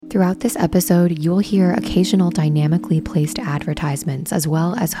Throughout this episode, you'll hear occasional dynamically placed advertisements as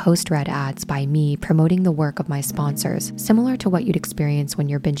well as host-read ads by me promoting the work of my sponsors, similar to what you'd experience when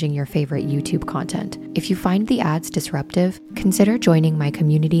you're binging your favorite YouTube content. If you find the ads disruptive, consider joining my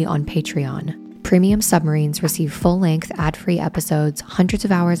community on Patreon. Premium Submarines receive full-length, ad-free episodes, hundreds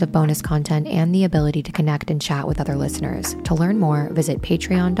of hours of bonus content, and the ability to connect and chat with other listeners. To learn more, visit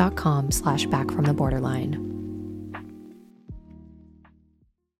patreon.com/backfromtheborderline.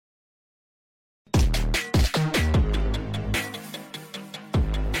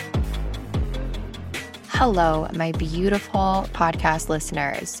 Hello, my beautiful podcast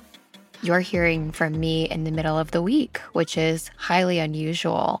listeners. You're hearing from me in the middle of the week, which is highly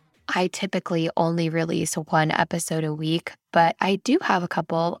unusual. I typically only release one episode a week, but I do have a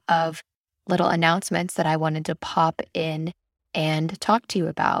couple of little announcements that I wanted to pop in and talk to you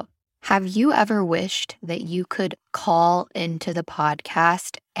about. Have you ever wished that you could call into the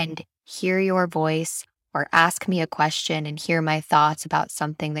podcast and hear your voice or ask me a question and hear my thoughts about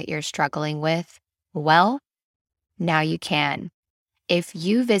something that you're struggling with? Well, now you can. If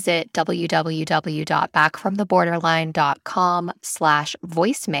you visit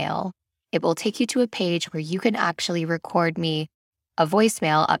www.backfromtheborderline.com/voicemail, it will take you to a page where you can actually record me a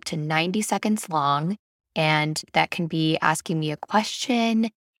voicemail up to 90 seconds long. And that can be asking me a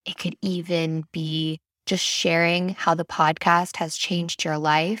question. It could even be just sharing how the podcast has changed your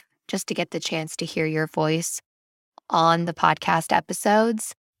life, just to get the chance to hear your voice on the podcast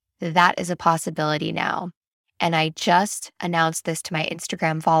episodes. That is a possibility now. And I just announced this to my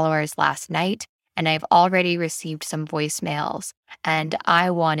Instagram followers last night, and I've already received some voicemails. And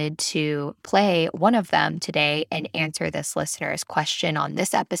I wanted to play one of them today and answer this listener's question on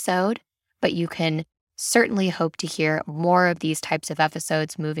this episode. But you can certainly hope to hear more of these types of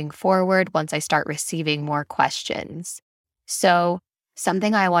episodes moving forward once I start receiving more questions. So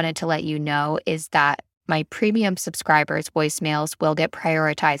something I wanted to let you know is that my premium subscribers' voicemails will get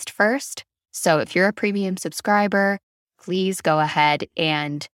prioritized first. So if you're a premium subscriber, please go ahead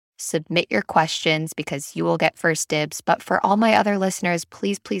and submit your questions because you will get first dibs. But for all my other listeners,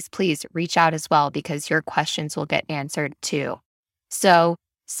 please, please, please reach out as well because your questions will get answered too. So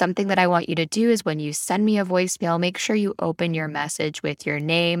something that I want you to do is when you send me a voicemail, make sure you open your message with your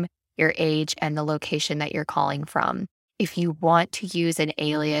name, your age, and the location that you're calling from. If you want to use an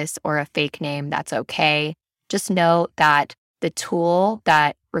alias or a fake name, that's okay. Just know that the tool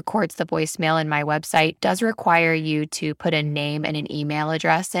that records the voicemail in my website does require you to put a name and an email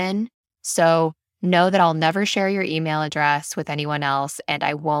address in. So know that I'll never share your email address with anyone else, and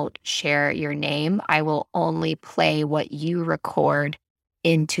I won't share your name. I will only play what you record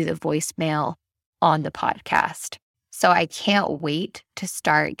into the voicemail on the podcast. So I can't wait to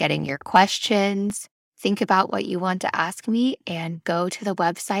start getting your questions. Think about what you want to ask me and go to the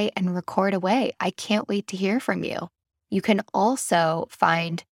website and record away. I can't wait to hear from you. You can also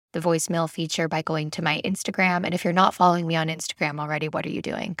find the voicemail feature by going to my Instagram. And if you're not following me on Instagram already, what are you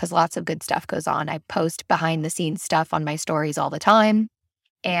doing? Because lots of good stuff goes on. I post behind the scenes stuff on my stories all the time.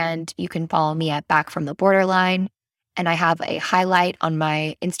 And you can follow me at Back From The Borderline. And I have a highlight on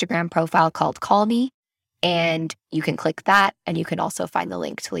my Instagram profile called Call Me. And you can click that. And you can also find the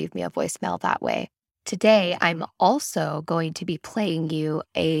link to leave me a voicemail that way. Today, I'm also going to be playing you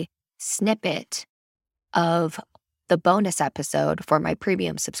a snippet of the bonus episode for my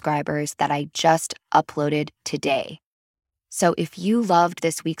premium subscribers that I just uploaded today. So if you loved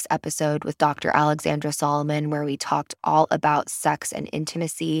this week's episode with Dr. Alexandra Solomon, where we talked all about sex and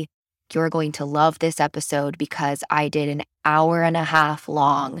intimacy, you're going to love this episode because I did an hour-and-a-half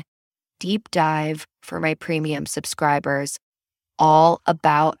long deep dive for my premium subscribers all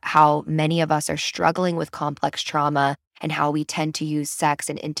about how many of us are struggling with complex trauma and how we tend to use sex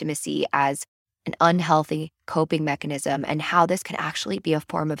and intimacy as an unhealthy coping mechanism and how this can actually be a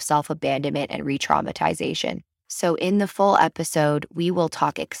form of self-abandonment and re-traumatization. So in the full episode, we will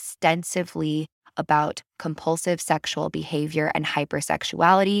talk extensively about compulsive sexual behavior and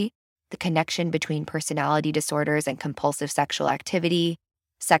hypersexuality, the connection between personality disorders and compulsive sexual activity,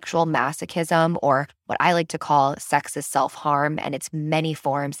 sexual masochism, or what I like to call sex as self-harm and its many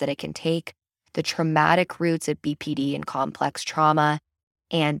forms that it can take, the traumatic roots of BPD and complex trauma,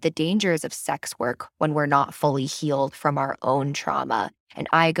 and the dangers of sex work when we're not fully healed from our own trauma. And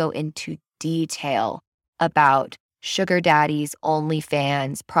I go into detail about sugar daddies,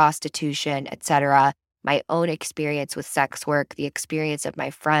 OnlyFans, prostitution, etc., my own experience with sex work, the experience of my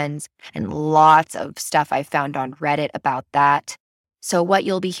friends, and lots of stuff I found on Reddit about that. So what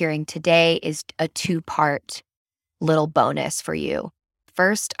you'll be hearing today is a two-part little bonus for you.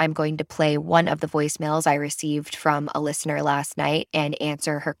 First, I'm going to play one of the voicemails I received from a listener last night and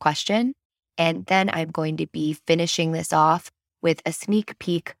answer her question. And then I'm going to be finishing this off with a sneak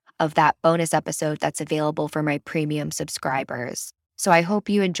peek of that bonus episode that's available for my premium subscribers. So I hope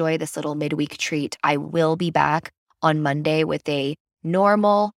you enjoy this little midweek treat. I will be back on Monday with a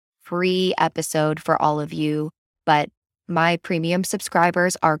normal free episode for all of you, but my premium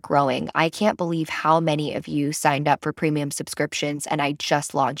subscribers are growing. I can't believe how many of you signed up for premium subscriptions, and I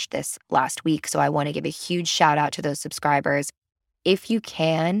just launched this last week. So I want to give a huge shout out to those subscribers. If you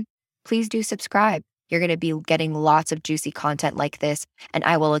can, please do subscribe. You're going to be getting lots of juicy content like this, and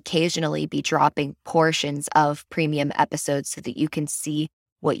I will occasionally be dropping portions of premium episodes so that you can see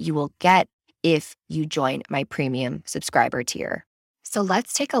what you will get if you join my premium subscriber tier. So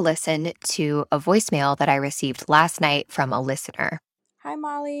let's take a listen to a voicemail that I received last night from a listener. Hi,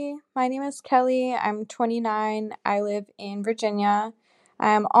 Molly. My name is Kelly. I'm 29. I live in Virginia. I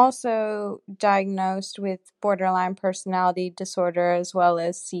am also diagnosed with borderline personality disorder as well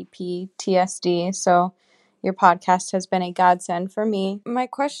as CPTSD. So your podcast has been a godsend for me. My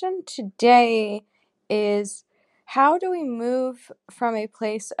question today is, how do we move from a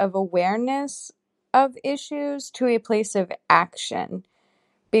place of awareness of issues to a place of action?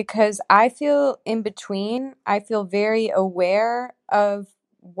 Because I feel in between. I feel very aware of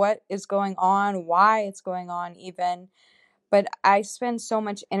what is going on, why it's going on, even, but I spend so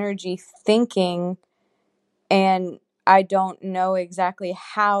much energy thinking and I don't know exactly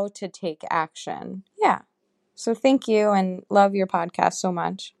how to take action. Yeah. So thank you and love your podcast so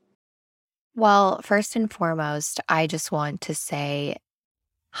much. Well, first and foremost, I just want to say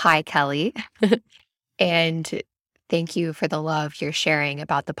hi, Kelly, and thank you for the love you're sharing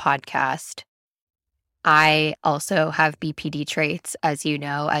about the podcast. I also have BPD traits, as you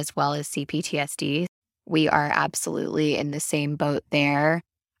know, as well as CPTSD. We are absolutely in the same boat there.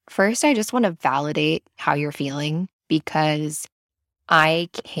 First, I just want to validate how you're feeling because I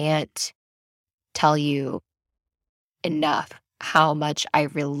can't tell you enough how much I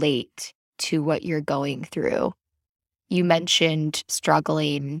relate to what you're going through. You mentioned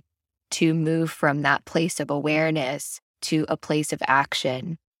struggling to move from that place of awareness to a place of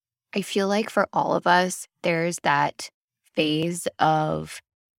action. I feel like for all of us, there's that phase of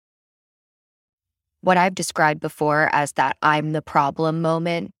what I've described before as that I'm the problem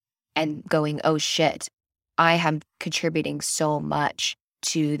moment and going, oh shit, I am contributing so much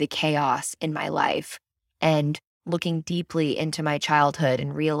to the chaos in my life. And looking deeply into my childhood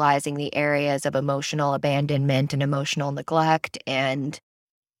and realizing the areas of emotional abandonment and emotional neglect, and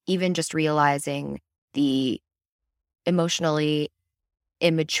even just realizing the emotionally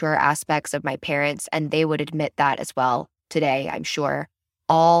immature aspects of my parents. And they would admit that as well today, I'm sure.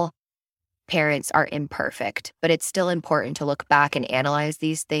 All parents are imperfect, but it's still important to look back and analyze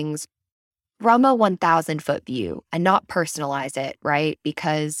these things from a 1,000-foot view and not personalize it, right?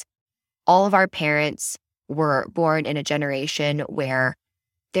 Because all of our parents were born in a generation where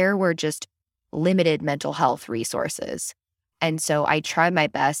there were just limited mental health resources. And so I try my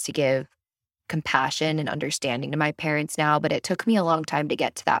best to give compassion and understanding to my parents now, but it took me a long time to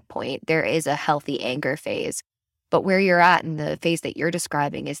get to that point. There is a healthy anger phase, but where you're at in the phase that you're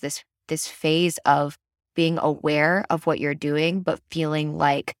describing is this phase of being aware of what you're doing, but feeling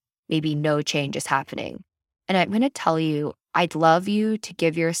like maybe no change is happening. And I'm going to tell you, I'd love you to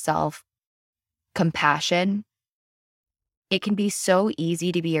give yourself compassion. It can be so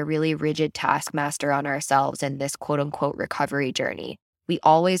easy to be a really rigid taskmaster on ourselves in this quote unquote recovery journey. We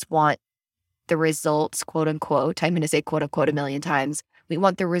always want the results, quote unquote, I'm going to say quote unquote a million times. We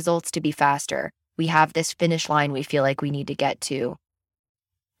want the results to be faster. We have this finish line we feel like we need to get to.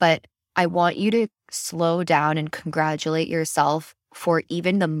 But I want you to slow down and congratulate yourself for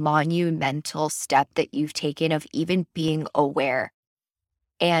even the monumental step that you've taken of even being aware.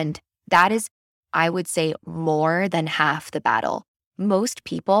 And that is, I would say, more than half the battle. Most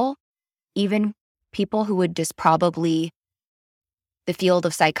people, even people who would just probably, the field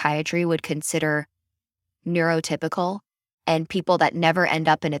of psychiatry would consider neurotypical, and people that never end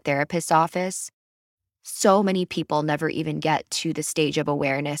up in a therapist's office, so many people never even get to the stage of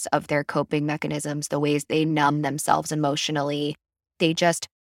awareness of their coping mechanisms, the ways they numb themselves emotionally. They just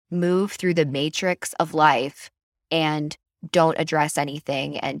move through the matrix of life and don't address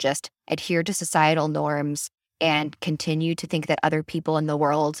anything and just adhere to societal norms and continue to think that other people in the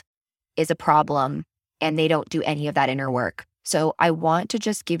world is a problem, and they don't do any of that inner work. So I want to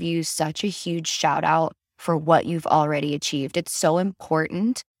just give you such a huge shout out for what you've already achieved. It's so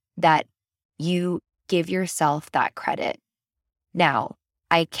important that you give yourself that credit. Now,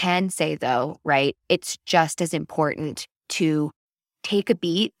 I can say though, right, it's just as important to take a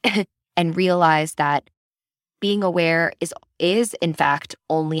beat and realize that being aware is in fact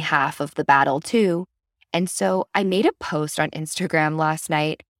only half of the battle too. And so I made a post on Instagram last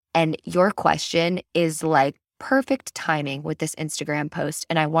night, and your question is like perfect timing with this Instagram post.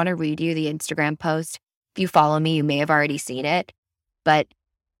 And I want to read you the Instagram post. If you follow me, you may have already seen it, but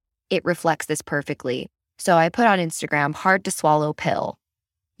it reflects this perfectly. So I put on Instagram, hard to swallow pill.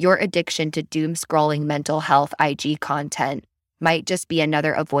 Your addiction to doom scrolling mental health IG content might just be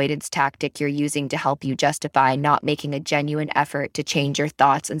another avoidance tactic you're using to help you justify not making a genuine effort to change your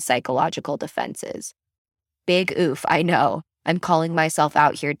thoughts and psychological defenses. Big oof, I know. I'm calling myself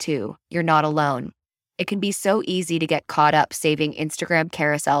out here too. You're not alone. It can be so easy to get caught up saving Instagram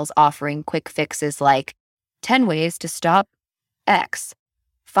carousels offering quick fixes like 10 ways to stop X,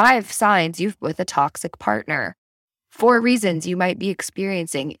 5 signs you're with a toxic partner, 4 reasons you might be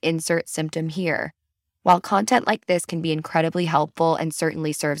experiencing insert symptom here. While content like this can be incredibly helpful and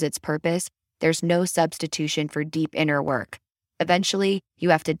certainly serves its purpose, there's no substitution for deep inner work. Eventually, you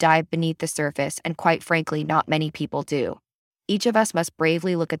have to dive beneath the surface, and quite frankly, not many people do. Each of us must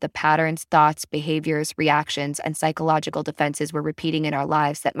bravely look at the patterns, thoughts, behaviors, reactions, and psychological defenses we're repeating in our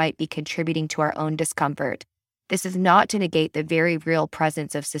lives that might be contributing to our own discomfort. This is not to negate the very real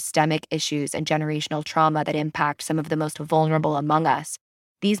presence of systemic issues and generational trauma that impact some of the most vulnerable among us.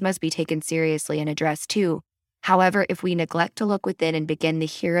 These must be taken seriously and addressed too. However, if we neglect to look within and begin the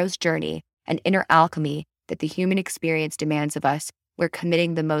hero's journey and inner alchemy that the human experience demands of us, we're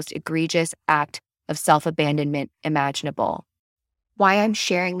committing the most egregious act of self-abandonment imaginable. Why I'm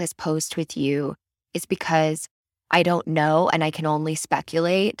sharing this post with you is because I don't know and I can only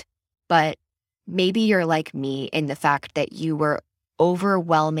speculate, but maybe you're like me in the fact that you were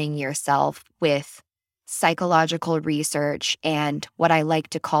overwhelming yourself with psychological research and what I like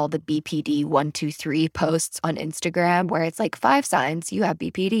to call the BPD 123 posts on Instagram, where it's like 5 signs you have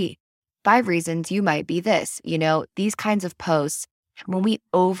BPD, 5 reasons you might be this. These kinds of posts, when we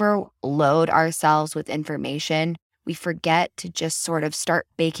overload ourselves with information, we forget to just sort of start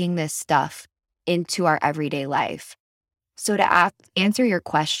baking this stuff into our everyday life. So to answer your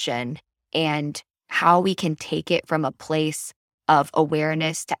question and how we can take it from a place of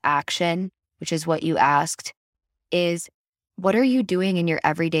awareness to action, which is what you asked, is what are you doing in your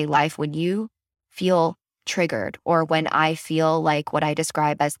everyday life when you feel triggered, or when I feel like what I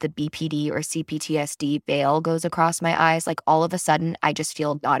describe as the BPD or CPTSD veil goes across my eyes, like all of a sudden I just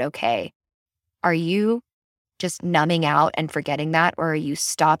feel not okay. Are you just numbing out and forgetting that, or are you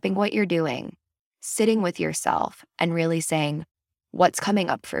stopping what you're doing, sitting with yourself and really saying, what's coming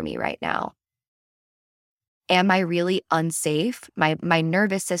up for me right now? Am I really unsafe? My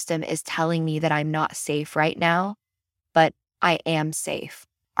nervous system is telling me that I'm not safe right now, but I am safe.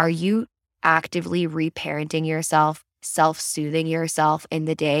 Are you actively reparenting yourself, self-soothing yourself in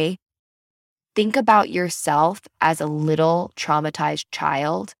the day? Think about yourself as a little traumatized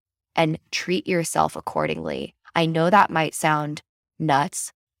child and treat yourself accordingly. I know that might sound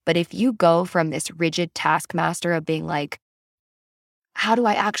nuts, but if you go from this rigid taskmaster of being like, how do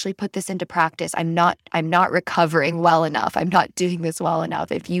I actually put this into practice? I'm not recovering well enough. I'm not doing this well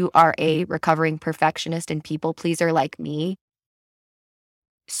enough. If you are a recovering perfectionist and people pleaser like me,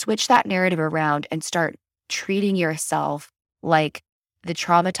 switch that narrative around and start treating yourself like the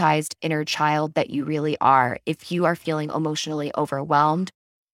traumatized inner child that you really are. If you are feeling emotionally overwhelmed,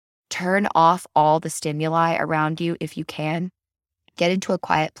 turn off all the stimuli around you if you can. Get into a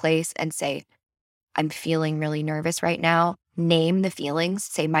quiet place and say, I'm feeling really nervous right now. Name the feelings.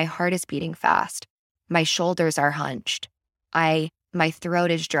 Say, my heart is beating fast. My shoulders are hunched. My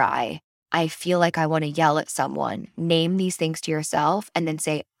throat is dry. I feel like I want to yell at someone. Name these things to yourself and then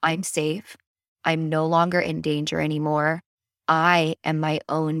say, I'm safe. I'm no longer in danger anymore. I am my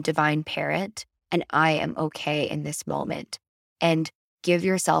own divine parent and I am okay in this moment. And give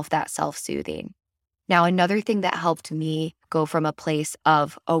yourself that self-soothing. Now, another thing that helped me go from a place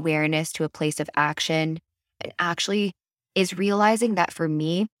of awareness to a place of action actually is realizing that for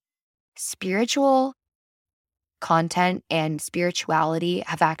me, spiritual content and spirituality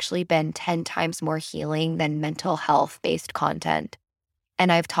have actually been 10 times more healing than mental health-based content.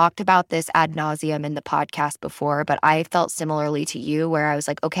 And I've talked about this ad nauseum in the podcast before, but I felt similarly to you where I was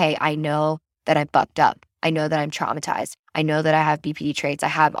like, okay, I know that I'm fucked up. I know that I'm traumatized. I know that I have BPD traits. I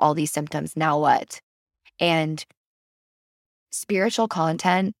have all these symptoms. Now what? And spiritual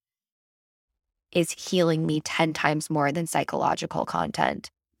content is healing me 10 times more than psychological content,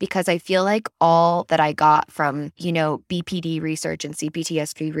 because I feel like all that I got from, BPD research and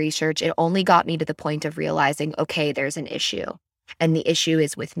CPTSD research, it only got me to the point of realizing, okay, there's an issue and the issue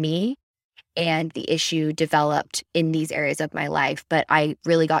is with me and the issue developed in these areas of my life. But I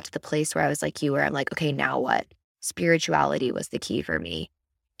really got to the place where I was like you, where I'm like, okay, now what? Spirituality was the key for me.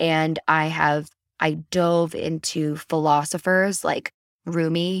 And I dove into philosophers like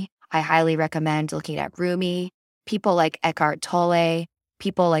Rumi. I highly recommend looking at Rumi, people like Eckhart Tolle,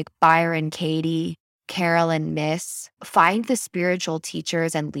 people like Byron Katie, Carolyn Miss. Find the spiritual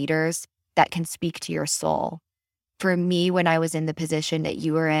teachers and leaders that can speak to your soul. For me, when I was in the position that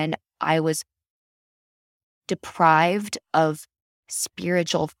you were in, I was deprived of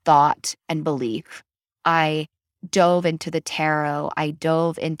spiritual thought and belief. I dove into the tarot. I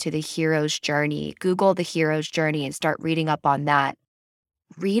dove into the hero's journey. Google the hero's journey and start reading up on that.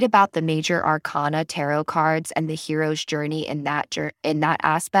 Read about the major arcana tarot cards and the hero's journey in that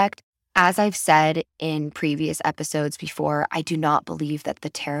aspect. As I've said in previous episodes before, I do not believe that the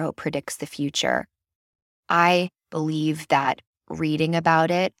tarot predicts the future. I believe that reading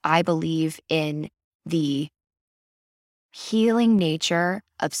about it, I believe in the healing nature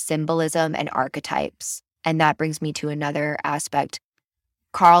of symbolism and archetypes. And that brings me to another aspect.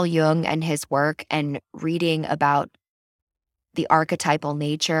 Carl Jung and his work and reading about the archetypal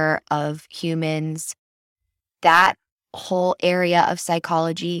nature of humans, that whole area of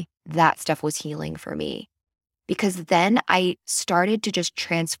psychology, that stuff was healing for me. Because then I started to just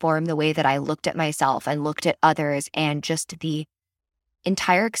transform the way that I looked at myself and looked at others and just the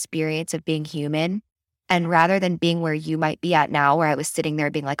entire experience of being human. And rather than being where you might be at now, where I was sitting there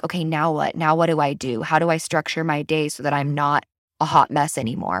being like, okay, now what? Now what do I do? How do I structure my day so that I'm not a hot mess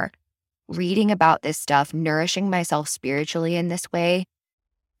anymore? Reading about this stuff, nourishing myself spiritually in this way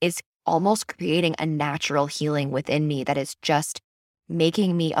is almost creating a natural healing within me that is just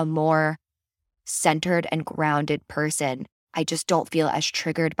making me a more centered and grounded person. I just don't feel as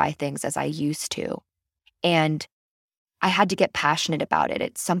triggered by things as I used to. And I had to get passionate about it.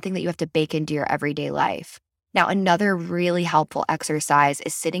 It's something that you have to bake into your everyday life. Now, another really helpful exercise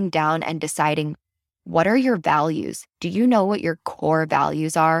is sitting down and deciding, what are your values? Do you know what your core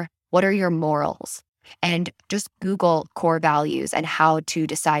values are? What are your morals? And just Google core values and how to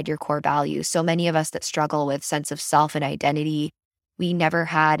decide your core values. So many of us that struggle with sense of self and identity, we never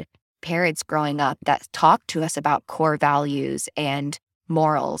had parents growing up that talked to us about core values and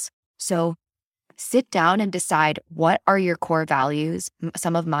morals. So sit down and decide, what are your core values?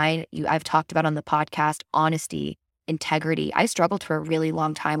 Some of mine, I've talked about on the podcast: honesty, integrity. I struggled for a really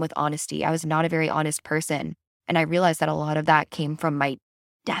long time with honesty. I was not a very honest person. And I realized that a lot of that came from my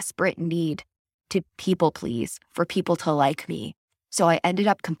desperate need to people please, for people to like me. So I ended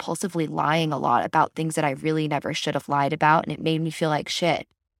up compulsively lying a lot about things that I really never should have lied about, and it made me feel like shit.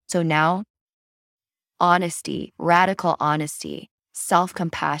 So now, honesty, radical honesty,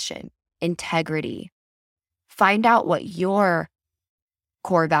 self-compassion, integrity. Find out what your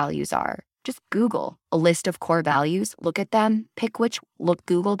core values are. Just Google a list of core values, look at them,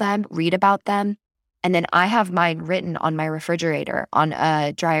 Google them, read about them. And then I have mine written on my refrigerator on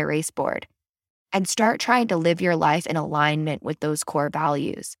a dry erase board, and start trying to live your life in alignment with those core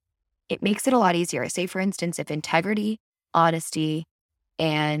values. It makes it a lot easier. Say, for instance, if integrity, honesty,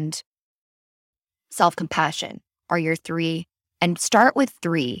 and self-compassion are your three, and start with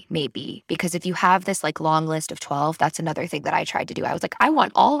 3 maybe, because if you have this like long list of 12, that's another thing that I tried to do. I was like, I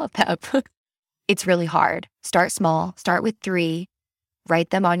want all of them. It's really hard. Start small, start with 3, write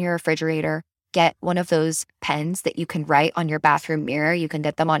them on your refrigerator, get one of those pens that you can write on your bathroom mirror. You can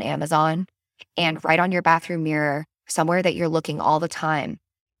get them on Amazon, and write on your bathroom mirror somewhere that you're looking all the time,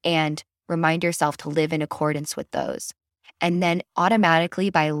 and remind yourself to live in accordance with those. And then automatically,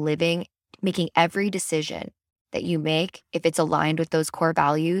 by making every decision that you make, if it's aligned with those core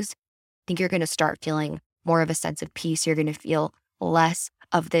values, I think you're going to start feeling more of a sense of peace. You're going to feel less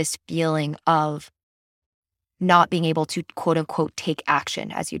of this feeling of not being able to, quote unquote, take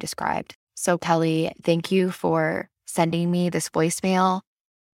action, as you described. So Kelly, thank you for sending me this voicemail.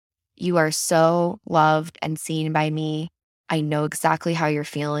 You are so loved and seen by me. I know exactly how you're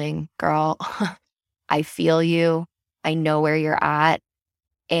feeling, girl. I feel you. I know where you're at.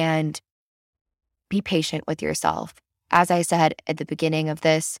 And be patient with yourself. As I said at the beginning of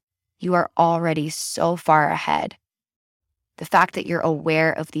this, you are already so far ahead. The fact that you're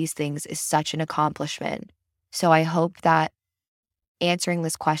aware of these things is such an accomplishment. So I hope that answering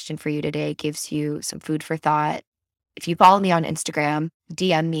this question for you today gives you some food for thought. If you follow me on Instagram,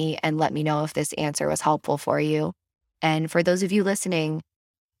 DM me and let me know if this answer was helpful for you. And for those of you listening,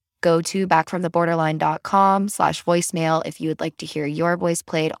 go to backfromtheborderline.com/voicemail if you would like to hear your voice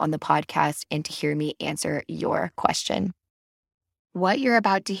played on the podcast and to hear me answer your question. What you're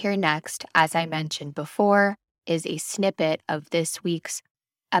about to hear next, as I mentioned before, is a snippet of this week's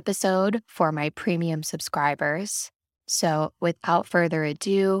episode for my premium subscribers. So without further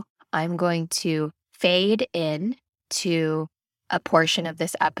ado, I'm going to fade in to a portion of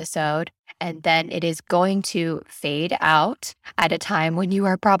this episode, and then it is going to fade out at a time when you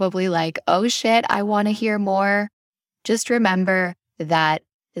are probably like, oh shit, I want to hear more. Just remember that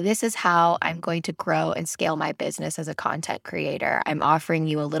this is how I'm going to grow and scale my business as a content creator. I'm offering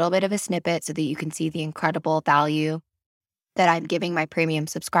you a little bit of a snippet so that you can see the incredible value that I'm giving my premium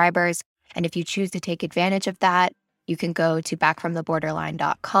subscribers. And if you choose to take advantage of that, you can go to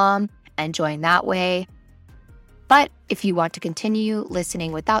backfromtheborderline.com and join that way. But if you want to continue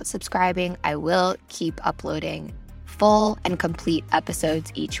listening without subscribing, I will keep uploading full and complete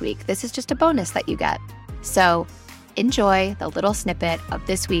episodes each week. This is just a bonus that you get. So enjoy the little snippet of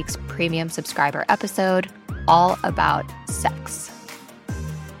this week's premium subscriber episode, all about sex.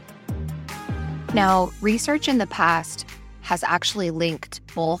 Now, research in the past has actually linked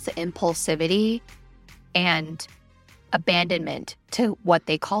both impulsivity and abandonment to what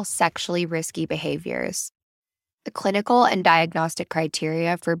they call sexually risky behaviors. The clinical and diagnostic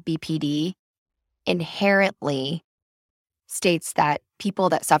criteria for BPD inherently states that people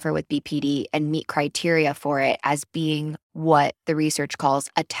that suffer with BPD and meet criteria for it as being what the research calls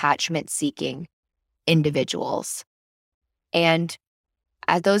attachment-seeking individuals. And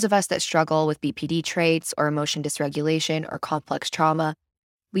as those of us that struggle with BPD traits or emotion dysregulation or complex trauma,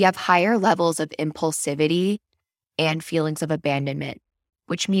 we have higher levels of impulsivity and feelings of abandonment,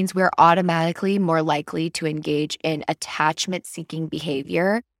 which means we're automatically more likely to engage in attachment-seeking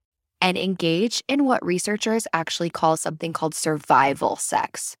behavior and engage in what researchers actually call something called survival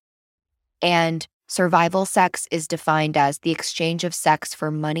sex. And survival sex is defined as the exchange of sex for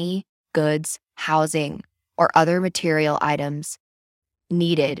money, goods, housing, or other material items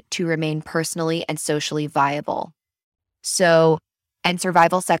needed to remain personally and socially viable. And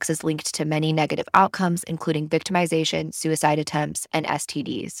survival sex is linked to many negative outcomes, including victimization, suicide attempts, and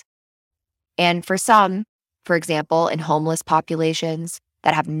STDs. And for some, for example, in homeless populations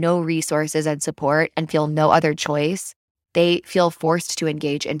that have no resources and support and feel no other choice, they feel forced to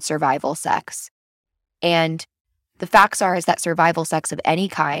engage in survival sex. And the facts are is that survival sex of any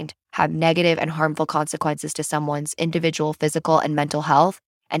kind have negative and harmful consequences to someone's individual physical and mental health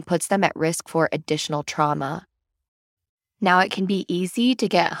and puts them at risk for additional trauma. Now, it can be easy to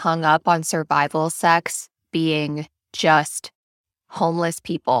get hung up on survival sex being just homeless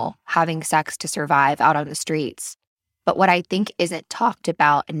people having sex to survive out on the streets. But what I think isn't talked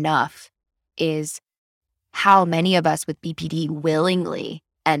about enough is how many of us with BPD willingly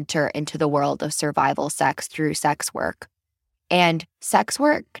enter into the world of survival sex through sex work. And sex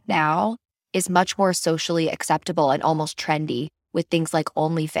work now is much more socially acceptable and almost trendy with things like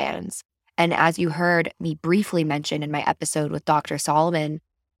OnlyFans. And as you heard me briefly mention in my episode with Dr. Solomon,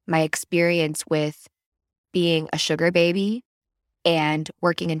 my experience with being a sugar baby and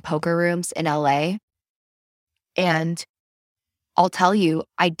working in poker rooms in LA. And I'll tell you,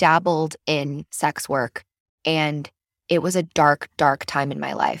 I dabbled in sex work and it was a dark, dark time in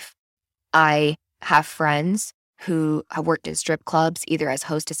my life. I have friends who have worked in strip clubs, either as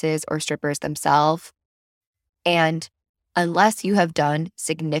hostesses or strippers themselves. And unless you have done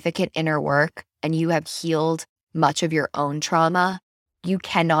significant inner work and you have healed much of your own trauma, you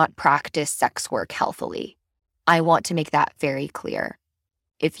cannot practice sex work healthily. I want to make that very clear.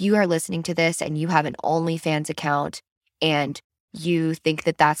 If you are listening to this and you have an OnlyFans account and you think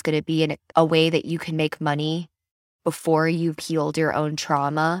that that's going to be a way that you can make money before you've healed your own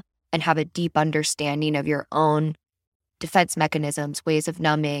trauma and have a deep understanding of your own defense mechanisms, ways of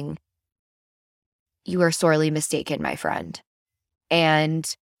numbing, you are sorely mistaken, my friend.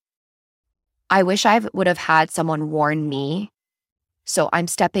 And I wish I would have had someone warn me. So I'm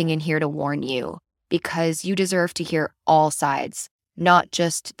stepping in here to warn you because you deserve to hear all sides, not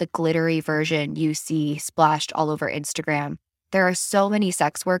just the glittery version you see splashed all over Instagram. There are so many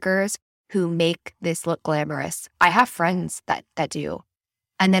sex workers who make this look glamorous. I have friends that do.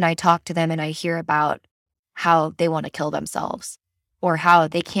 And then I talk to them and I hear about how they want to kill themselves or how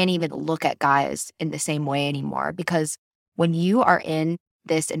they can't even look at guys in the same way anymore. Because when you are in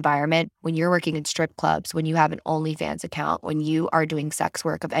this environment, when you're working in strip clubs, when you have an OnlyFans account, when you are doing sex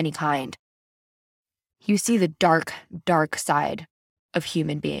work of any kind, you see the dark, dark side of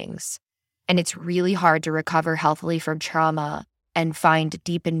human beings. And it's really hard to recover healthily from trauma and find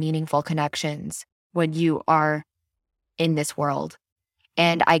deep and meaningful connections when you are in this world.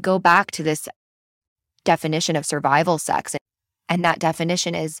 And I go back to this definition of survival sex. And that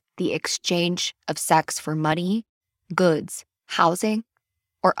definition is the exchange of sex for money, goods, housing,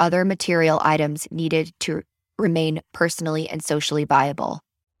 or other material items needed to remain personally and socially viable.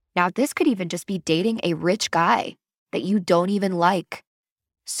 Now, this could even just be dating a rich guy that you don't even like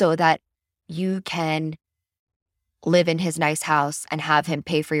so that you can live in his nice house and have him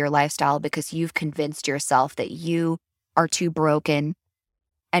pay for your lifestyle because you've convinced yourself that you are too broken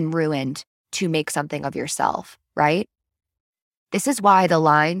and ruined to make something of yourself, right? This is why the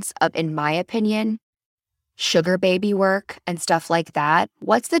lines of, in my opinion, sugar baby work and stuff like that.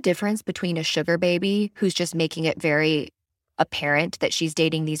 What's the difference between a sugar baby who's just making it very apparent that she's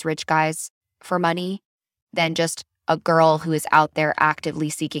dating these rich guys for money than just a girl who is out there actively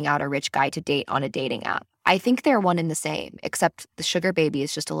seeking out a rich guy to date on a dating app? I think they're one and the same, except the sugar baby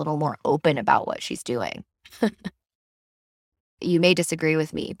is just a little more open about what she's doing. You may disagree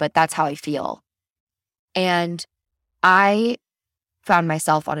with me, but that's how I feel. And I found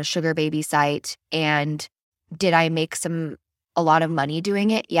myself on a sugar baby site, and did I make a lot of money doing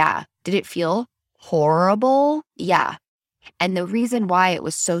it? Yeah. Did it feel horrible? Yeah. And the reason why it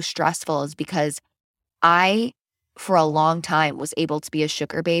was so stressful is because I, for a long time, was able to be a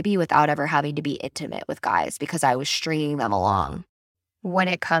sugar baby without ever having to be intimate with guys because I was stringing them along. When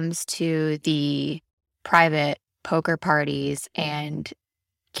it comes to the private poker parties and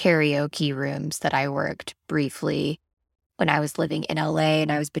karaoke rooms that I worked briefly when I was living in LA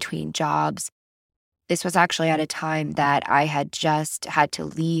and I was between jobs, this was actually at a time that I had just had to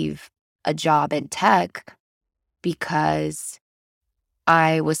leave a job in tech because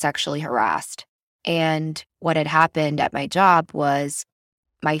I was sexually harassed. And what had happened at my job was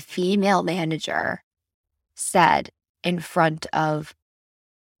my female manager said in front of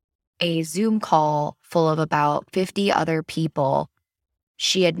a Zoom call full of about 50 other people,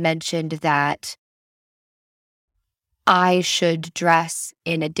 she had mentioned that I should dress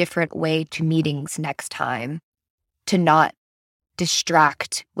in a different way to meetings next time to not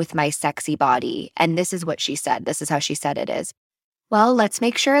distract with my sexy body. And this is what she said. This is how she said it is. Well, let's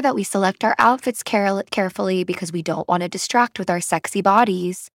make sure that we select our outfits carefully because we don't want to distract with our sexy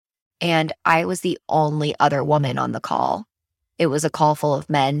bodies. And I was the only other woman on the call. It was a call full of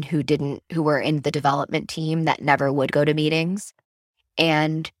men who were in the development team that never would go to meetings.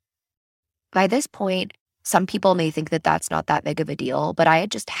 And by this point, some people may think that that's not that big of a deal, but I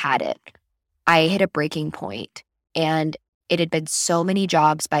had just had it. I hit a breaking point, and it had been so many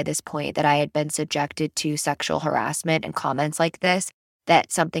jobs by this point that I had been subjected to sexual harassment and comments like this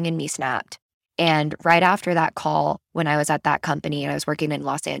that something in me snapped. And right after that call, when I was at that company and I was working in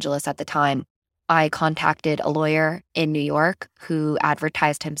Los Angeles at the time, I contacted a lawyer in New York who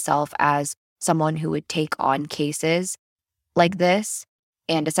advertised himself as someone who would take on cases like this.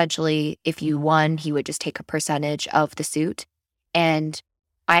 And essentially, if you won, he would just take a percentage of the suit. And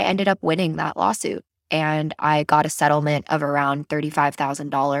I ended up winning that lawsuit. And I got a settlement of around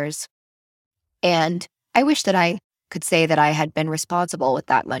 $35,000. And I wish that I could say that I had been responsible with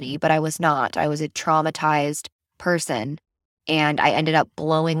that money, but I was not. I was a traumatized person. And I ended up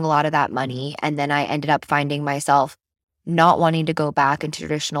blowing a lot of that money. And then I ended up finding myself not wanting to go back into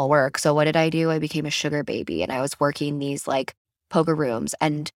traditional work. So what did I do? I became a sugar baby, and I was working these like poker rooms.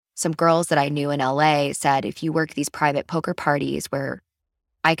 And some girls that I knew in LA said, if you work these private poker parties, where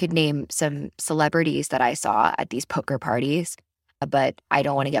I could name some celebrities that I saw at these poker parties, but I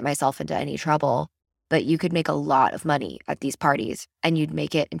don't want to get myself into any trouble. But you could make a lot of money at these parties, and you'd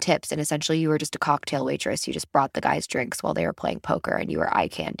make it in tips. And essentially you were just a cocktail waitress. You just brought the guys drinks while they were playing poker, and you were eye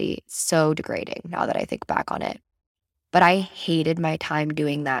candy. It's so degrading now that I think back on it. But I hated my time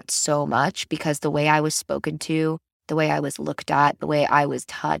doing that so much because the way I was spoken to, the way I was looked at, the way I was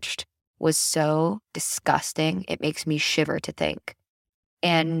touched was so disgusting. It makes me shiver to think.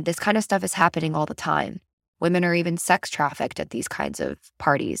 And this kind of stuff is happening all the time. Women are even sex trafficked at these kinds of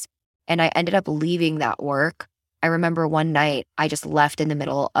parties. And I ended up leaving that work. I remember one night I just left in the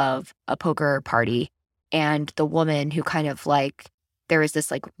middle of a poker party, and the woman who kind of like, there was this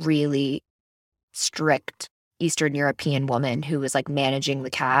like really strict Eastern European woman who was like managing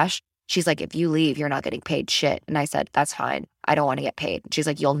the cash. She's like, if you leave, you're not getting paid shit. And I said, that's fine. I don't want to get paid. She's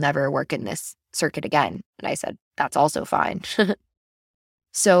like, you'll never work in this circuit again. And I said, that's also fine.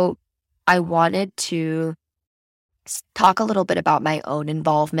 So I wanted to talk a little bit about my own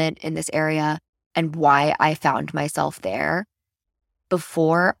involvement in this area and why I found myself there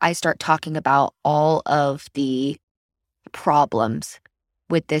before I start talking about all of the problems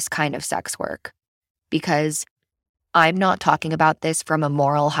with this kind of sex work. Because I'm not talking about this from a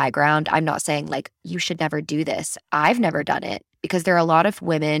moral high ground. I'm not saying like, you should never do this. I've never done it, because there are a lot of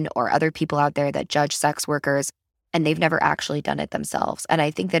women or other people out there that judge sex workers and they've never actually done it themselves. And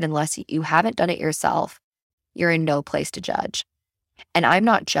I think that unless you haven't done it yourself, you're in no place to judge. And I'm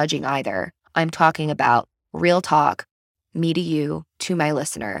not judging either. I'm talking about real talk. me to you, to my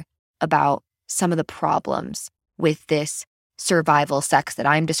listener, about some of the problems with this survival sex that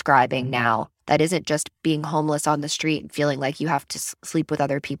I'm describing now, that isn't just being homeless on the street and feeling like you have to sleep with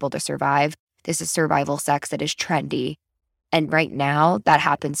other people to survive. This is survival sex that is trendy. And right now, that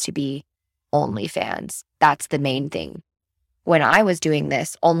happens to be OnlyFans. That's the main thing. When I was doing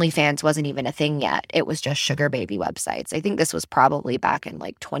this, OnlyFans wasn't even a thing yet. It was just sugar baby websites. I think this was probably back in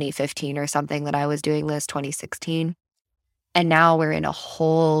like 2015 or something that I was doing this, 2016. And now we're in a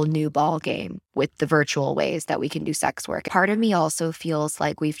whole new ball game with the virtual ways that we can do sex work. Part of me also feels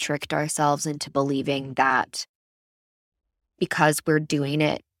like we've tricked ourselves into believing that because we're doing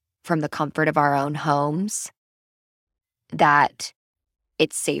it from the comfort of our own homes, that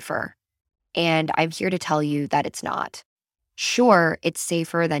it's safer. And I'm here to tell you that it's not. Sure, it's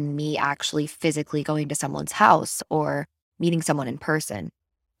safer than me actually physically going to someone's house or meeting someone in person,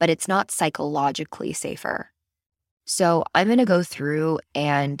 but it's not psychologically safer. So I'm going to go through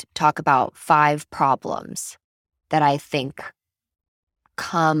and talk about 5 problems that I think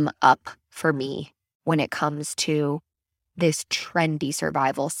come up for me when it comes to this trendy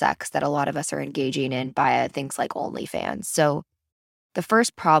survival sex that a lot of us are engaging in via things like OnlyFans. So the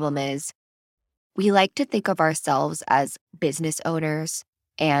first problem is we like to think of ourselves as business owners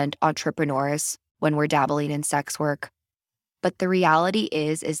and entrepreneurs when we're dabbling in sex work. But the reality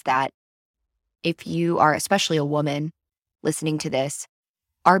is that if you are, especially a woman listening to this,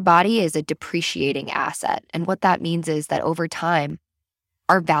 our body is a depreciating asset. And what that means is that over time,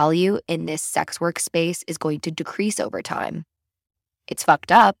 our value in this sex work space is going to decrease over time. It's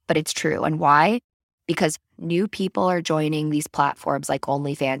fucked up, but it's true. And why? Because new people are joining these platforms like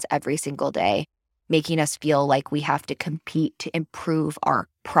OnlyFans every single day, making us feel like we have to compete to improve our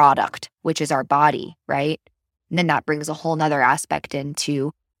product, which is our body, right? And then that brings a whole nother aspect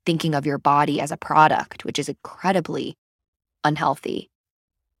into thinking of your body as a product, which is incredibly unhealthy.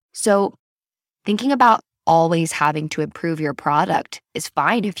 So thinking about always having to improve your product is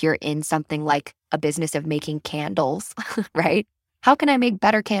fine if you're in something like a business of making candles, right? How can I make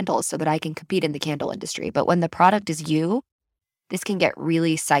better candles so that I can compete in the candle industry? But when the product is you, this can get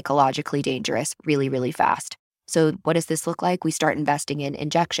really psychologically dangerous really, really fast. So what does this look like? We start investing in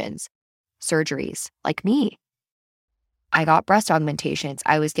injections, surgeries, like me. I got breast augmentations.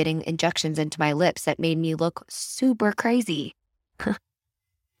 I was getting injections into my lips that made me look super crazy.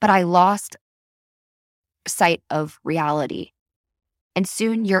 But I lost sight of reality. And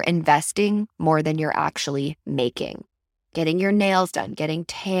soon you're investing more than you're actually making. Getting your nails done, getting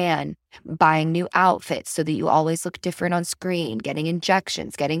tan, buying new outfits so that you always look different on screen, getting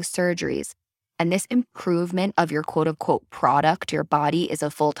injections, getting surgeries. And this improvement of your quote unquote product, your body, is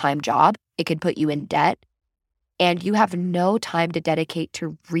a full-time job. It can put you in debt. And you have no time to dedicate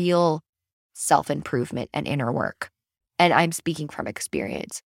to real self-improvement and inner work. And I'm speaking from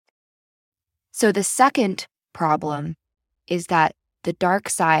experience. So the second problem is that the dark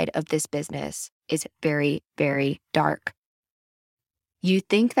side of this business is very, very dark. You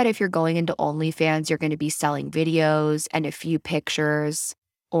think that if you're going into OnlyFans, you're going to be selling videos and a few pictures,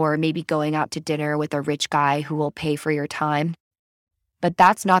 or maybe going out to dinner with a rich guy who will pay for your time. But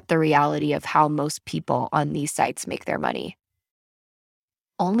that's not the reality of how most people on these sites make their money.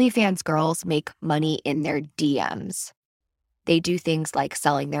 OnlyFans girls make money in their DMs. They do things like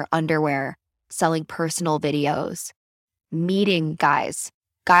selling their underwear, selling personal videos, meeting guys.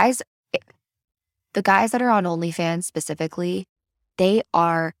 The guys that are on OnlyFans specifically, they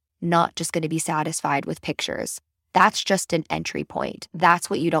are not just going to be satisfied with pictures. That's just an entry point. That's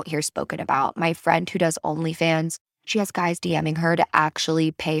what you don't hear spoken about. My friend who does OnlyFans, she has guys DMing her to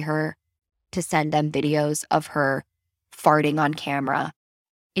actually pay her to send them videos of her farting on camera.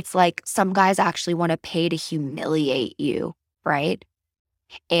 It's like some guys actually want to pay to humiliate you, right?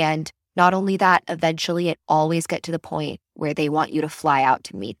 And not only that, eventually it always gets to the point where they want you to fly out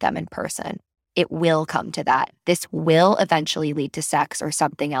to meet them in person. It will come to that. This will eventually lead to sex or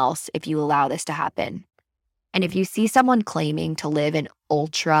something else if you allow this to happen. And if you see someone claiming to live an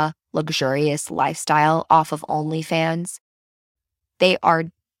ultra luxurious lifestyle off of OnlyFans, they are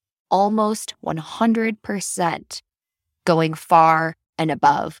almost 100% going far and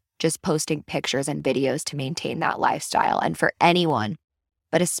above just posting pictures and videos to maintain that lifestyle. And for anyone,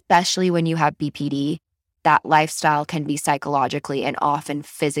 but especially when you have BPD, that lifestyle can be psychologically and often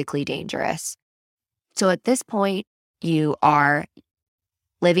physically dangerous. So at this point, you are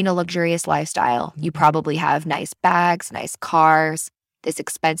living a luxurious lifestyle. You probably have nice bags, nice cars, this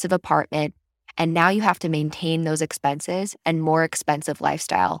expensive apartment, and now you have to maintain those expenses and more expensive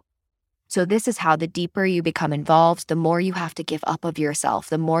lifestyle. So this is how the deeper you become involved, the more you have to give up of yourself,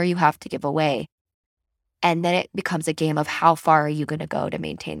 the more you have to give away. And then it becomes a game of how far are you going to go to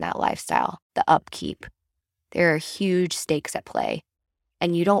maintain that lifestyle, the upkeep. There are huge stakes at play.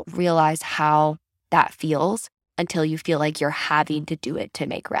 And you don't realize how that feels until you feel like you're having to do it to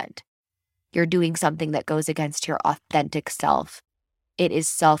make rent. You're doing something that goes against your authentic self. It is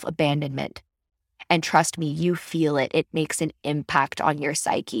self-abandonment. And trust me, you feel it. It makes an impact on your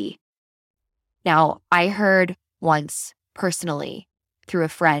psyche. Now, I heard once personally through a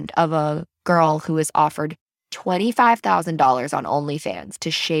friend of a girl who was offered $25,000 on OnlyFans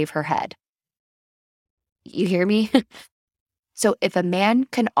to shave her head. You hear me? So if a man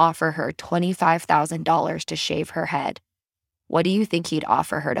can offer her $25,000 to shave her head, what do you think he'd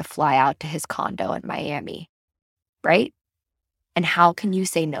offer her to fly out to his condo in Miami? Right? And how can you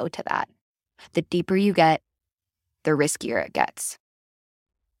say no to that? The deeper you get, the riskier it gets.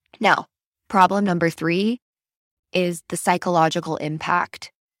 Now, problem number 3 is the psychological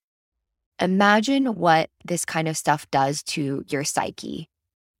impact. Imagine what this kind of stuff does to your psyche.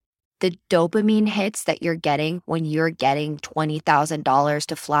 The dopamine hits that you're getting when you're getting $20,000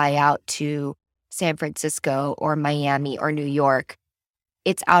 to fly out to San Francisco or Miami or New York,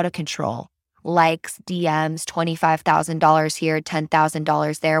 it's out of control. Likes, DMs, $25,000 here,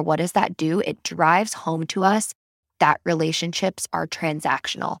 $10,000 there. What does that do? It drives home to us that relationships are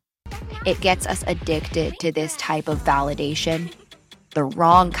transactional. It gets us addicted to this type of validation, the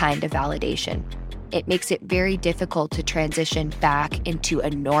wrong kind of validation. It makes it very difficult to transition back into a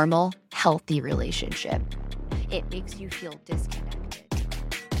normal, healthy relationship. It makes you feel disconnected.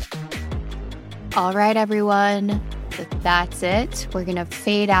 All right, everyone. That's it. We're going to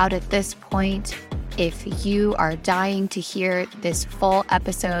fade out at this point. If you are dying to hear this full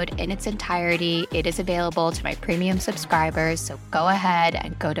episode in its entirety, it is available to my premium subscribers. So go ahead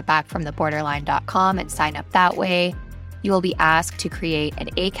and go to backfromtheborderline.com and sign up that way. You will be asked to create an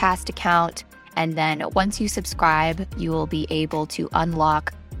Acast account. And then once you subscribe, you will be able to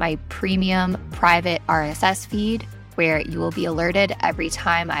unlock my premium private RSS feed, where you will be alerted every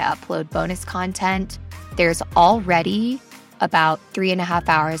time I upload bonus content. There's already about 3.5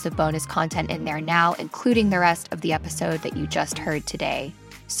 hours of bonus content in there now, including the rest of the episode that you just heard today.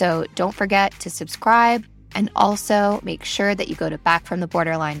 So don't forget to subscribe, and also make sure that you go to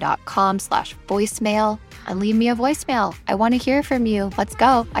backfromtheborderline.com/voicemail and leave me a voicemail. I want to hear from you. Let's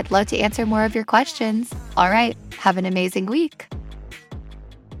go. I'd love to answer more of your questions. All right. Have an amazing week.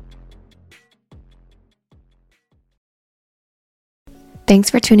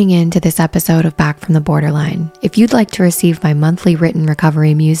 Thanks for tuning in to this episode of Back from the Borderline. If you'd like to receive my monthly written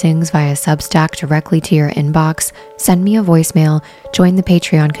recovery musings via Substack directly to your inbox, send me a voicemail, join the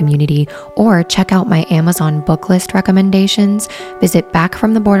Patreon community, or check out my Amazon book list recommendations. Visit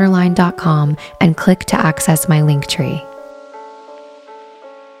backfromtheborderline.com and click to access my Linktree.